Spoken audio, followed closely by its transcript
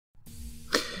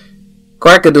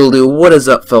Quackadoodle-doo, what is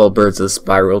up, fellow birds of the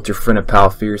spiral? It's your friend and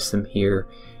pal Fearsome here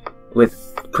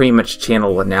with pretty much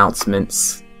channel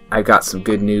announcements. I got some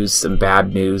good news, some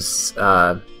bad news,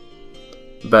 but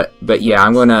yeah,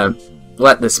 I'm gonna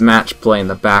let this match play in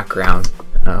the background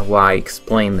while I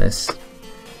explain this.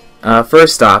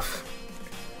 First off,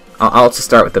 I'll just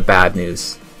start with the bad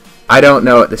news. I don't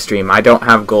know at the stream. I don't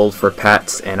have gold for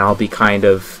pets, and I'll be kind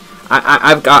of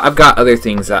I've got other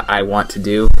things that I want to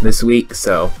do this week,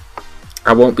 so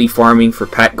I won't be farming for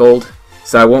pet gold,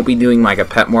 so I won't be doing like a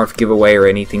pet morph giveaway or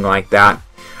anything like that.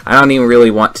 I don't even really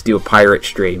want to do a pirate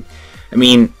stream. I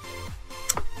mean,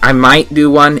 I might do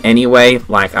one anyway,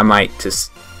 like I might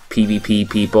just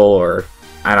PvP people or,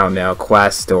 I don't know,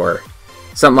 quest or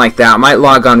something like that. I might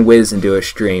log on Wiz and do a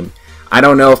stream. I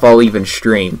don't know if I'll even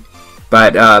stream,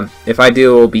 but if I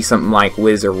do, it'll be something like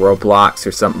Wiz or Roblox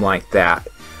or something like that.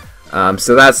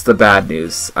 So that's the bad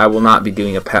news. I will not be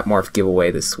doing a pet morph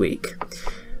giveaway this week.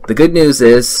 The good news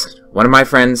is, one of my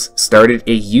friends started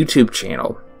a YouTube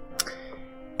channel.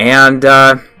 And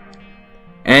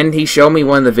he showed me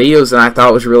one of the videos and I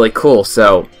thought it was really cool.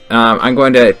 So I'm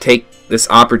going to take this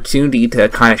opportunity to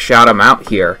kind of shout him out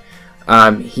here.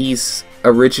 He's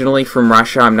originally from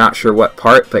Russia. I'm not sure what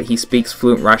part, but he speaks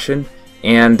fluent Russian.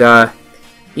 And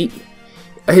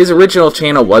his original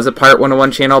channel was a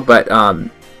Pirate101 channel, but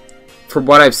from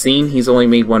what I've seen, he's only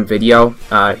made one video.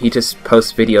 He just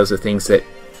posts videos of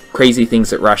crazy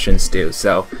things that Russians do.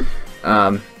 So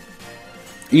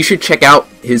you should check out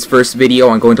his first video.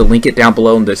 I'm going to link it down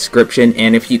below in the description.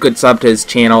 And if you could sub to his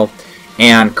channel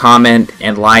and comment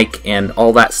and like and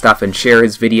all that stuff and share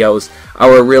his videos, I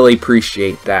would really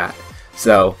appreciate that.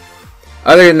 So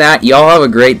other than that, y'all have a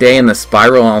great day in the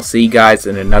spiral, and I'll see you guys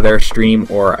in another stream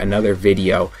or another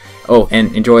video. Oh,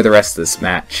 and enjoy the rest of this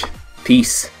match.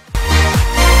 Peace.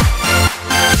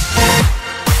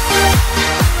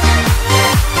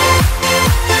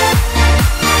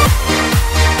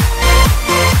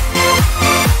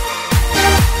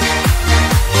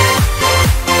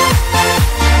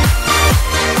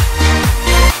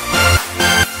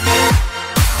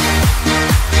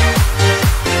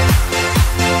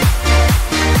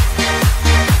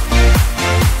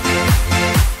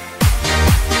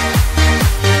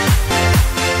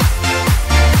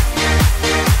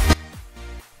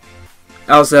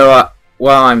 Also,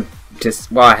 while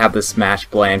I have this match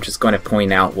play, I'm just going to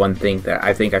point out one thing that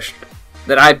I think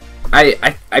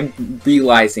I'm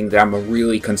realizing that I'm a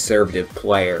really conservative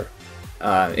player.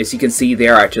 As you can see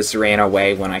there, I just ran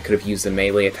away when I could have used a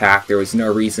melee attack. There was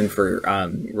no reason for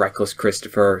Reckless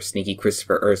Christopher, Sneaky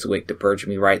Christopher, Urswick to purge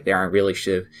me right there. I really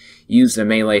should have used a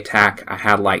melee attack. I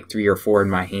had like 3 or 4 in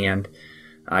my hand.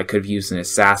 I could have used an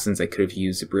Assassins, I could have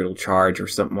used a Brutal Charge or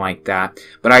something like that,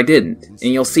 but I didn't.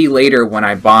 And you'll see later when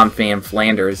I bomb Fan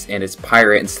Flanders and it's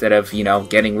Pirate instead of, you know,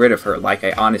 getting rid of her like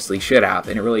I honestly should have,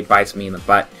 and it really bites me in the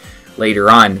butt later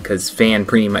on because Fan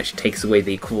pretty much takes away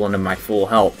the equivalent of my full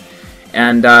health.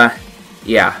 And,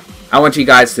 yeah, I want you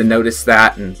guys to notice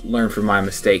that and learn from my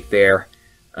mistake there.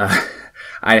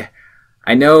 I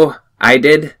know I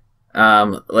did.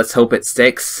 Let's hope it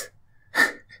sticks.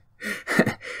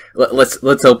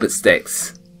 Let's hope it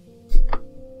sticks.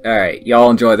 Alright, y'all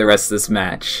enjoy the rest of this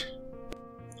match.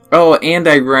 Oh, and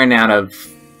I run out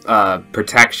of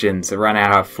protections. I run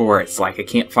out of forts. Like, I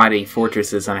can't find any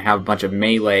fortresses, and I have a bunch of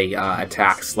melee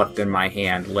attacks left in my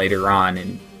hand later on,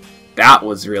 and that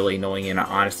was really annoying, and it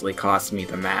honestly cost me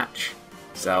the match.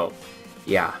 So,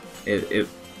 yeah,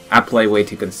 I play way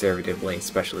too conservatively,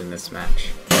 especially in this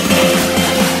match.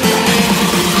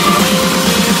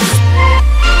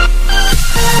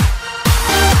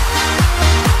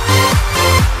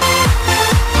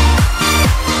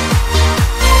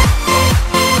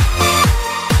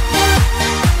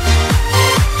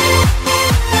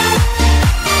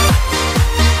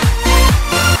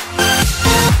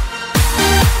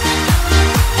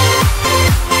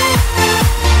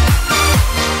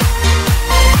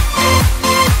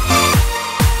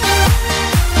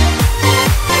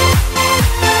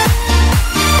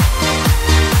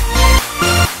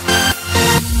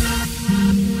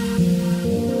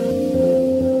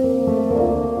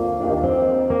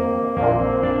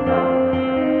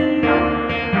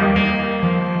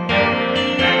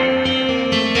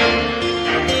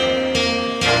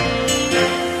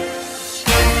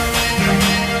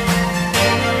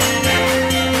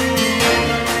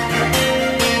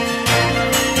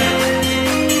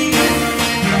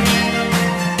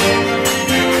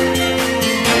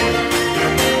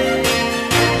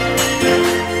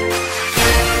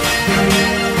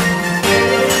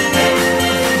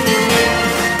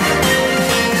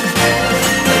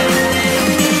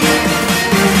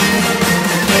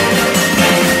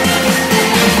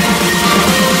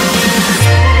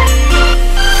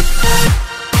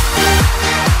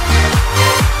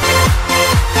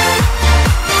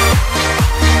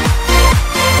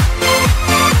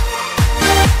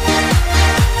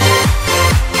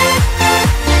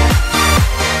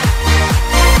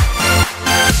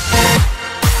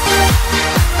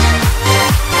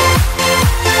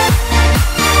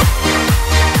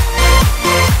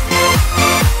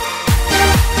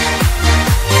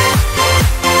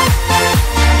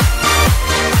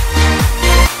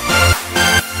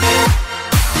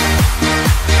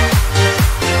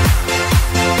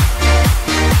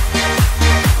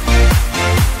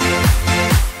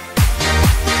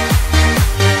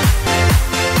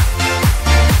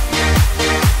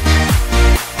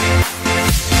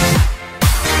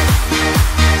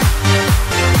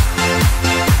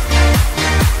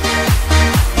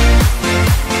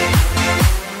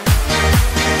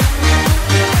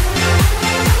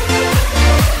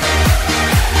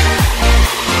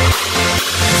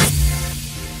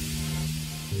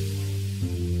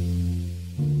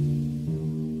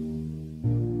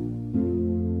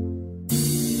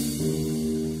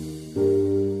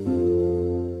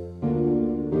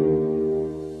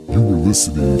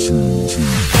 listening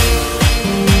to